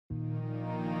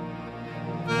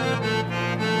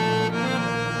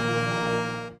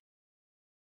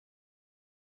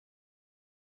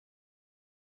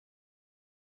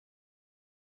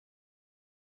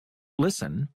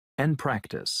Listen and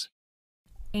practice.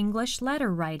 English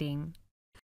letter writing.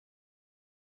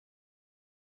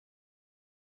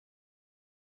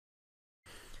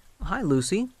 Hi,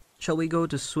 Lucy. Shall we go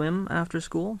to swim after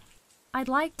school? I'd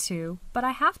like to, but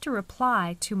I have to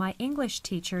reply to my English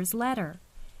teacher's letter.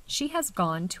 She has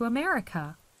gone to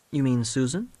America. You mean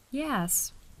Susan?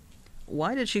 Yes.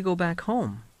 Why did she go back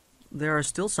home? There are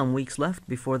still some weeks left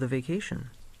before the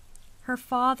vacation. Her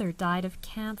father died of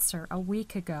cancer a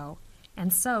week ago,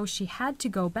 and so she had to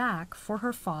go back for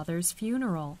her father's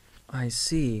funeral. I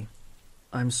see.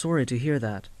 I'm sorry to hear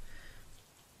that.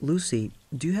 Lucy,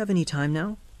 do you have any time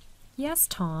now? Yes,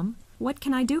 Tom. What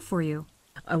can I do for you?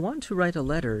 I want to write a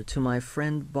letter to my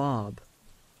friend Bob.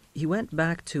 He went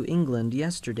back to England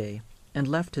yesterday and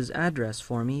left his address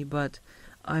for me, but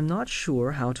I'm not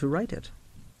sure how to write it.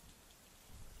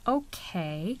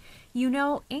 Okay. You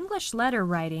know, English letter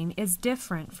writing is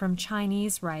different from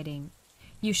Chinese writing.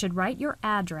 You should write your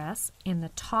address in the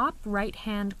top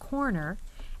right-hand corner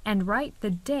and write the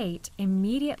date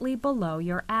immediately below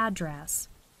your address.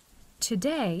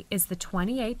 Today is the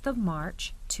 28th of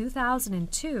March,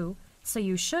 2002, so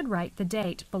you should write the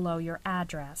date below your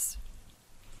address.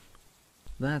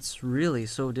 That's really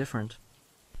so different.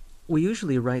 We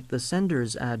usually write the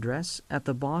sender's address at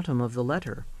the bottom of the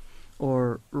letter,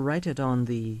 or write it on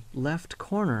the left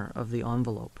corner of the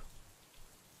envelope.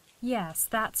 Yes,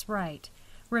 that's right.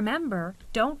 Remember,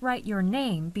 don't write your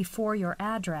name before your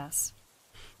address.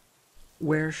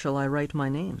 Where shall I write my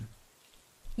name?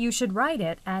 You should write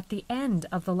it at the end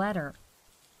of the letter.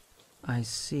 I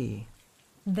see.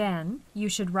 Then, you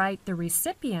should write the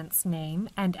recipient's name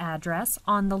and address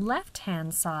on the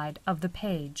left-hand side of the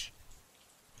page.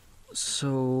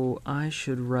 So I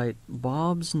should write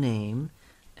Bob's name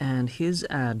and his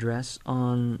address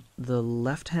on the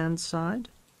left-hand side?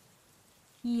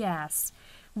 Yes,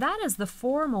 that is the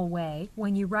formal way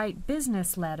when you write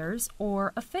business letters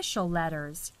or official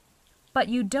letters. But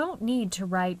you don't need to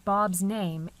write Bob's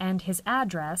name and his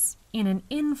address in an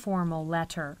informal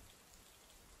letter.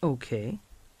 Okay.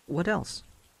 What else?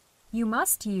 You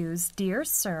must use Dear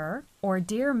Sir or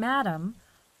Dear Madam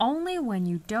only when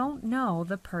you don't know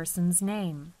the person's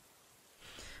name.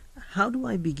 How do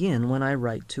I begin when I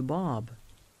write to Bob?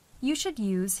 You should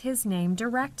use his name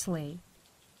directly.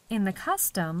 In the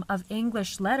custom of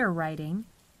English letter writing,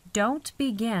 don't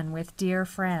begin with Dear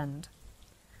Friend.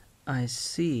 I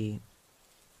see.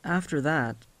 After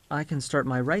that, I can start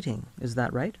my writing. Is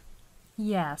that right?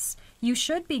 Yes, you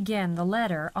should begin the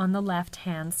letter on the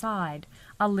left-hand side,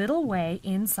 a little way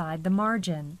inside the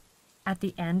margin. At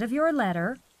the end of your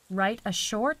letter, write a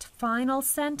short final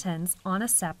sentence on a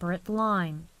separate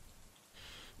line.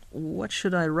 What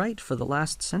should I write for the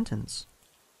last sentence?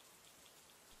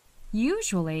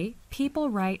 Usually, people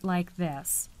write like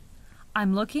this: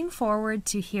 I'm looking forward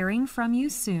to hearing from you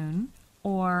soon,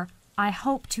 or I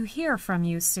hope to hear from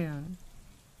you soon.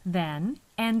 Then,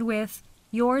 end with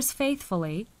Yours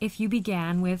faithfully if you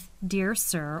began with Dear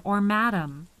Sir or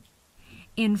Madam.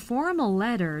 In formal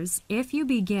letters, if you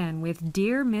begin with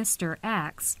Dear Mr.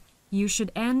 X, you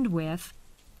should end with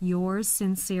Yours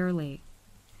sincerely.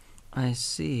 I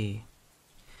see.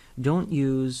 Don't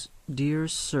use Dear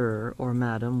Sir or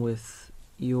Madam with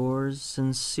Yours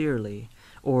sincerely,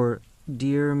 or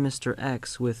Dear Mr.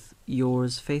 X with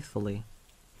Yours faithfully.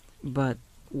 But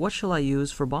what shall I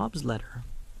use for Bob's letter?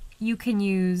 You can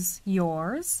use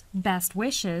yours, best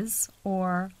wishes,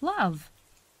 or love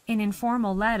in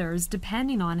informal letters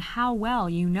depending on how well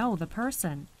you know the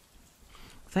person.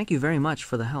 Thank you very much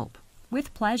for the help.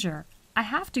 With pleasure. I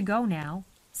have to go now.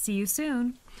 See you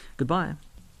soon. Goodbye.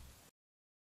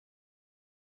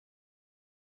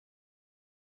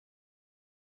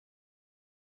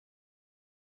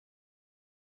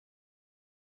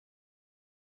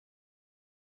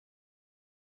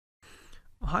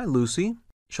 Hi, Lucy.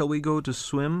 Shall we go to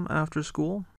swim after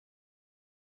school?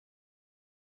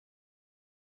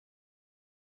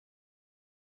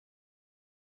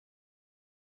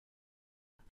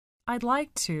 I'd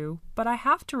like to, but I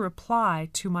have to reply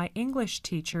to my English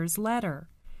teacher's letter.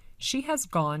 She has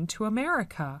gone to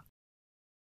America.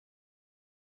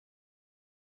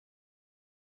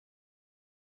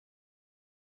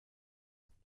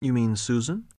 You mean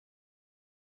Susan?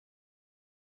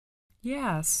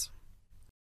 Yes.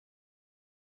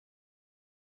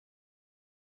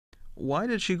 Why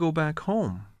did she go back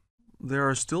home? There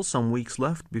are still some weeks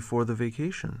left before the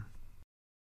vacation.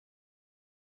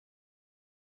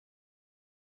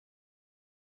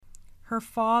 Her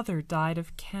father died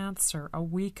of cancer a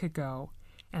week ago,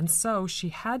 and so she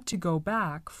had to go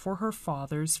back for her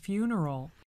father's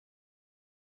funeral.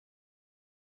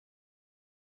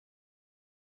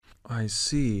 I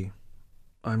see.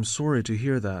 I'm sorry to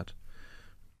hear that.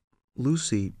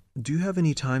 Lucy, do you have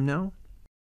any time now?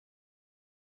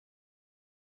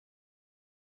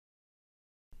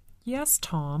 Yes,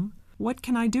 Tom. What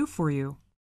can I do for you?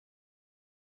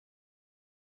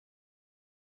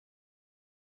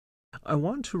 I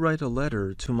want to write a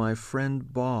letter to my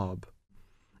friend Bob.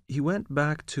 He went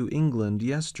back to England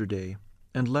yesterday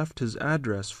and left his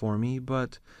address for me,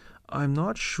 but I'm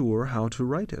not sure how to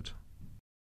write it.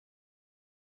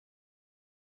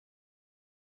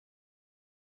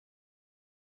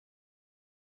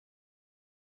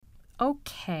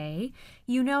 Okay,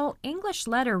 you know, English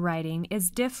letter writing is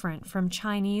different from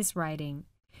Chinese writing.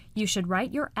 You should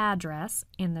write your address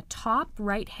in the top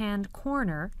right-hand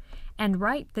corner and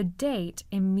write the date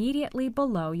immediately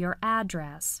below your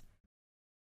address.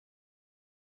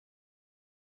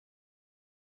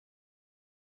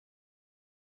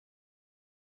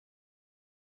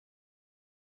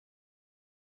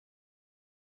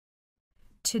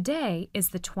 Today is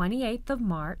the 28th of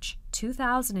March,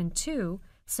 2002,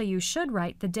 so you should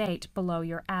write the date below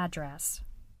your address.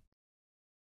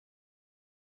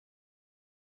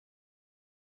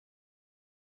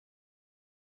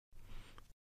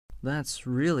 That's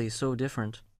really so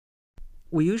different.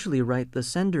 We usually write the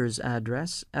sender's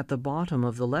address at the bottom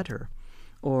of the letter,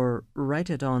 or write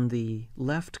it on the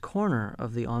left corner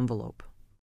of the envelope.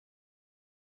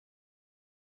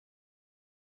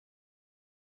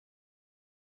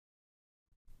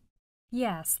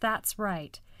 Yes, that's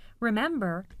right.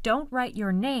 Remember, don't write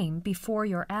your name before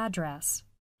your address.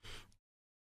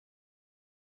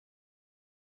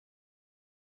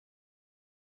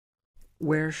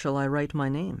 Where shall I write my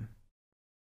name?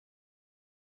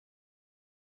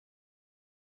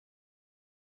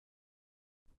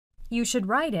 You should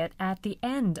write it at the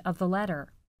end of the letter.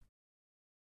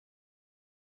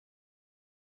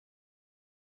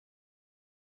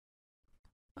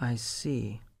 I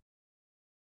see.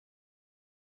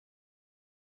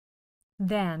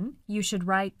 Then, you should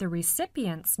write the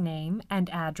recipient's name and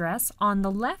address on the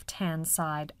left-hand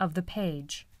side of the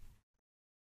page.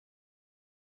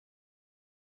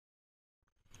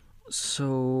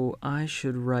 So I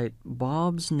should write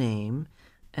Bob's name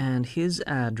and his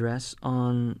address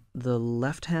on the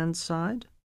left-hand side?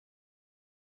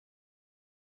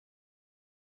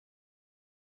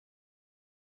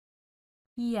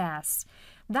 Yes,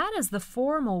 that is the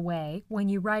formal way when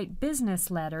you write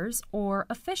business letters or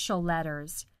official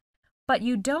letters. But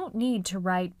you don't need to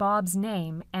write Bob's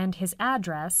name and his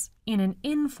address in an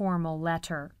informal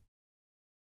letter.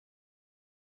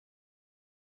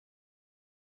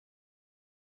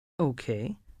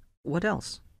 Okay. What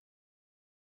else?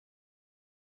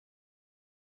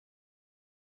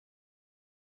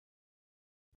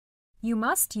 You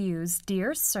must use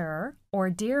Dear Sir or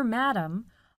Dear Madam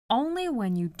only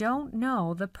when you don't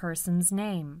know the person's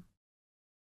name.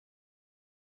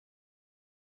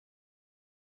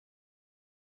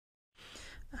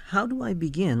 How do I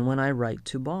begin when I write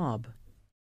to Bob?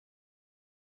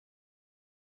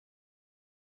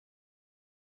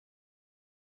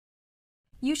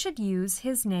 You should use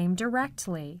his name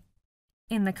directly.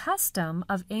 In the custom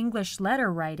of English letter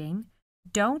writing,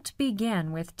 don't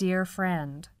begin with Dear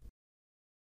Friend.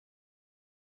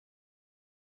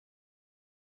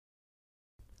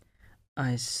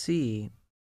 I see.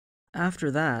 After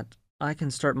that, I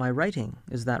can start my writing.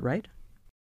 Is that right?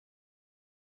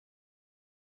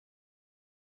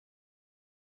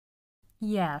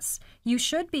 Yes, you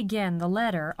should begin the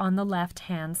letter on the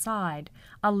left-hand side,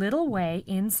 a little way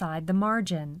inside the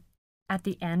margin. At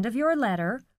the end of your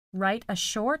letter, write a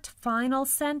short final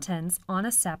sentence on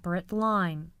a separate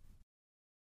line.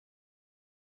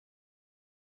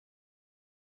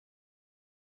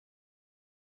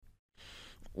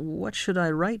 What should I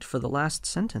write for the last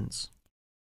sentence?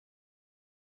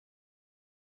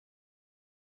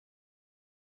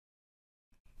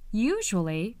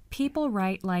 Usually, people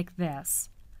write like this: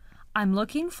 I'm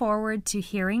looking forward to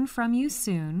hearing from you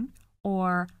soon,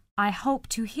 or I hope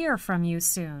to hear from you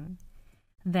soon.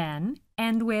 Then,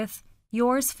 end with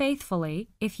yours faithfully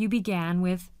if you began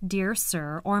with Dear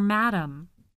Sir or Madam.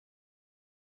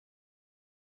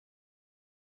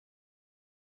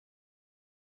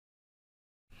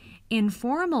 In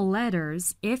formal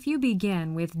letters, if you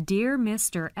begin with Dear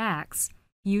Mr. X,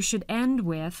 you should end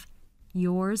with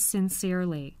yours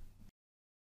sincerely.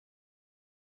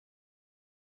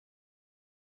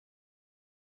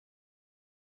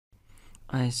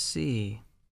 I see.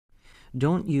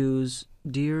 Don't use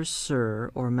Dear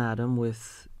Sir or Madam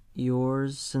with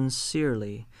yours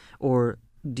sincerely, or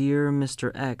Dear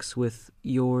Mr. X with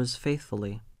yours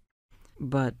faithfully.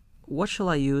 But what shall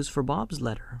I use for Bob's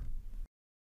letter?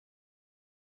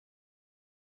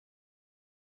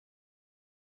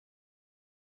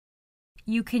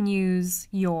 You can use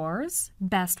yours,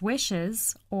 best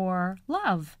wishes, or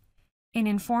love in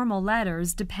informal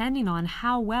letters depending on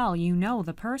how well you know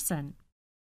the person.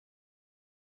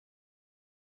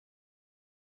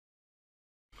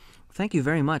 Thank you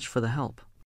very much for the help.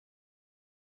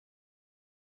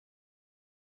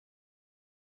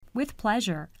 With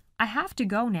pleasure. I have to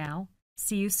go now.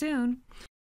 See you soon.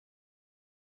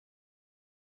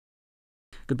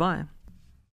 Goodbye.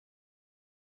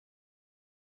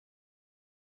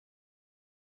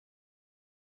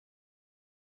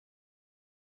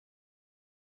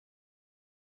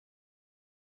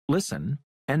 Listen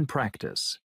and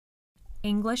practice.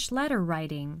 English letter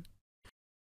writing.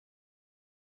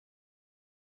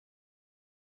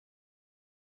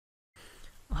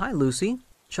 Hi, Lucy.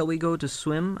 Shall we go to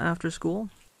swim after school?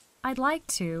 I'd like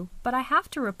to, but I have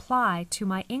to reply to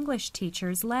my English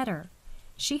teacher's letter.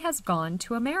 She has gone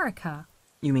to America.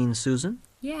 You mean Susan?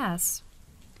 Yes.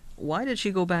 Why did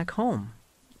she go back home?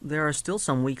 There are still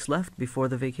some weeks left before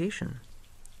the vacation.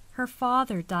 Her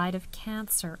father died of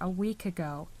cancer a week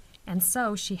ago, and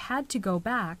so she had to go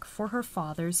back for her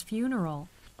father's funeral.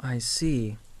 I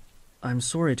see. I'm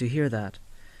sorry to hear that.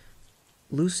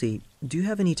 Lucy, do you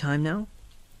have any time now?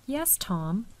 Yes,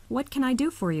 Tom. What can I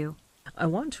do for you? I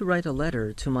want to write a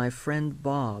letter to my friend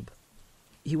Bob.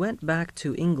 He went back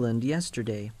to England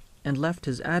yesterday and left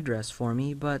his address for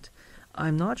me, but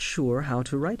I'm not sure how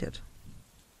to write it.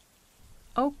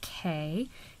 Okay.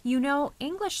 You know,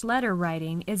 English letter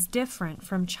writing is different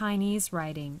from Chinese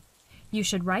writing. You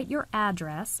should write your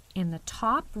address in the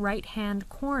top right-hand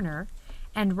corner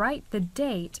and write the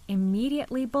date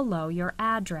immediately below your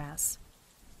address.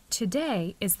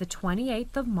 Today is the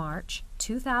 28th of March,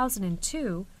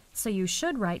 2002, so you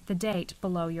should write the date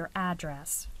below your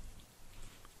address.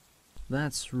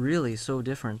 That's really so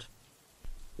different.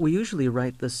 We usually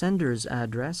write the sender's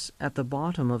address at the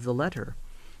bottom of the letter,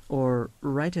 or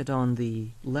write it on the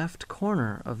left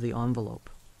corner of the envelope.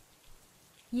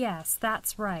 Yes,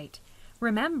 that's right.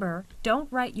 Remember,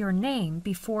 don't write your name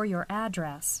before your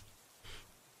address.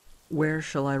 Where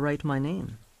shall I write my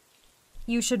name?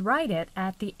 You should write it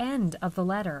at the end of the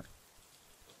letter.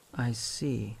 I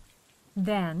see.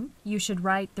 Then, you should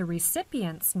write the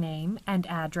recipient's name and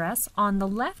address on the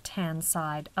left-hand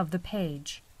side of the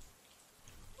page.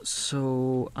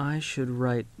 So I should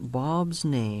write Bob's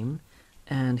name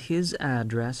and his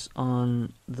address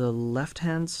on the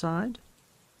left-hand side?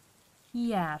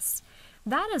 Yes,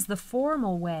 that is the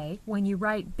formal way when you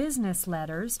write business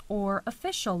letters or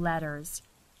official letters.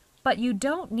 But you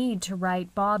don't need to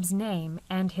write Bob's name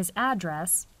and his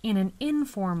address in an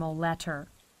informal letter.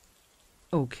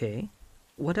 Okay.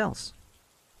 What else?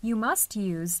 You must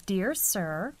use Dear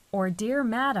Sir or Dear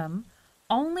Madam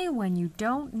only when you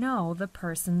don't know the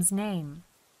person's name.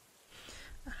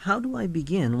 How do I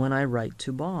begin when I write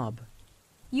to Bob?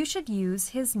 You should use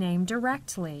his name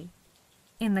directly.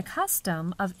 In the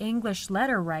custom of English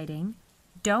letter writing,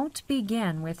 don't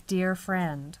begin with Dear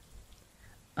Friend.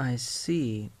 I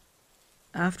see.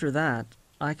 After that,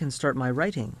 I can start my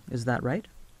writing. Is that right?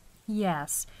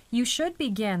 Yes, you should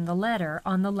begin the letter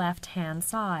on the left-hand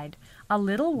side, a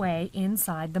little way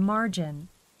inside the margin.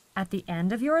 At the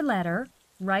end of your letter,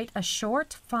 write a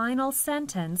short final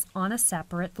sentence on a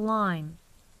separate line.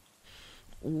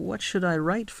 What should I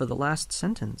write for the last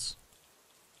sentence?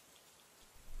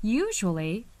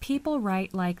 Usually, people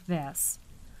write like this: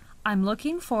 I'm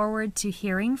looking forward to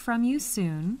hearing from you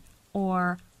soon,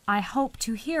 or I hope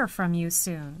to hear from you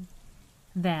soon.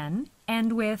 Then,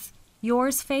 end with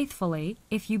Yours faithfully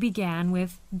if you began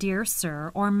with Dear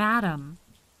Sir or Madam.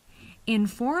 In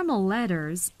formal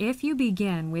letters, if you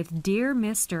begin with Dear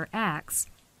Mr. X,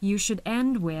 you should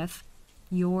end with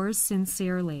Yours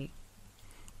sincerely.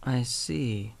 I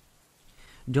see.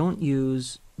 Don't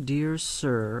use Dear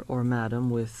Sir or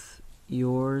Madam with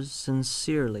Yours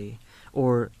sincerely,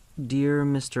 or Dear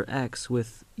Mr. X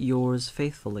with Yours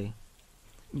faithfully.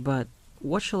 But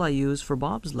what shall I use for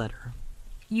Bob's letter?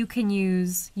 You can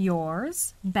use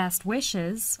yours, best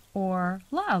wishes, or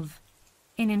love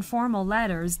in informal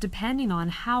letters depending on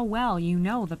how well you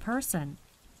know the person.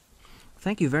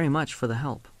 Thank you very much for the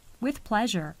help. With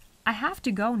pleasure. I have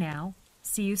to go now.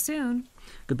 See you soon.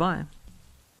 Goodbye.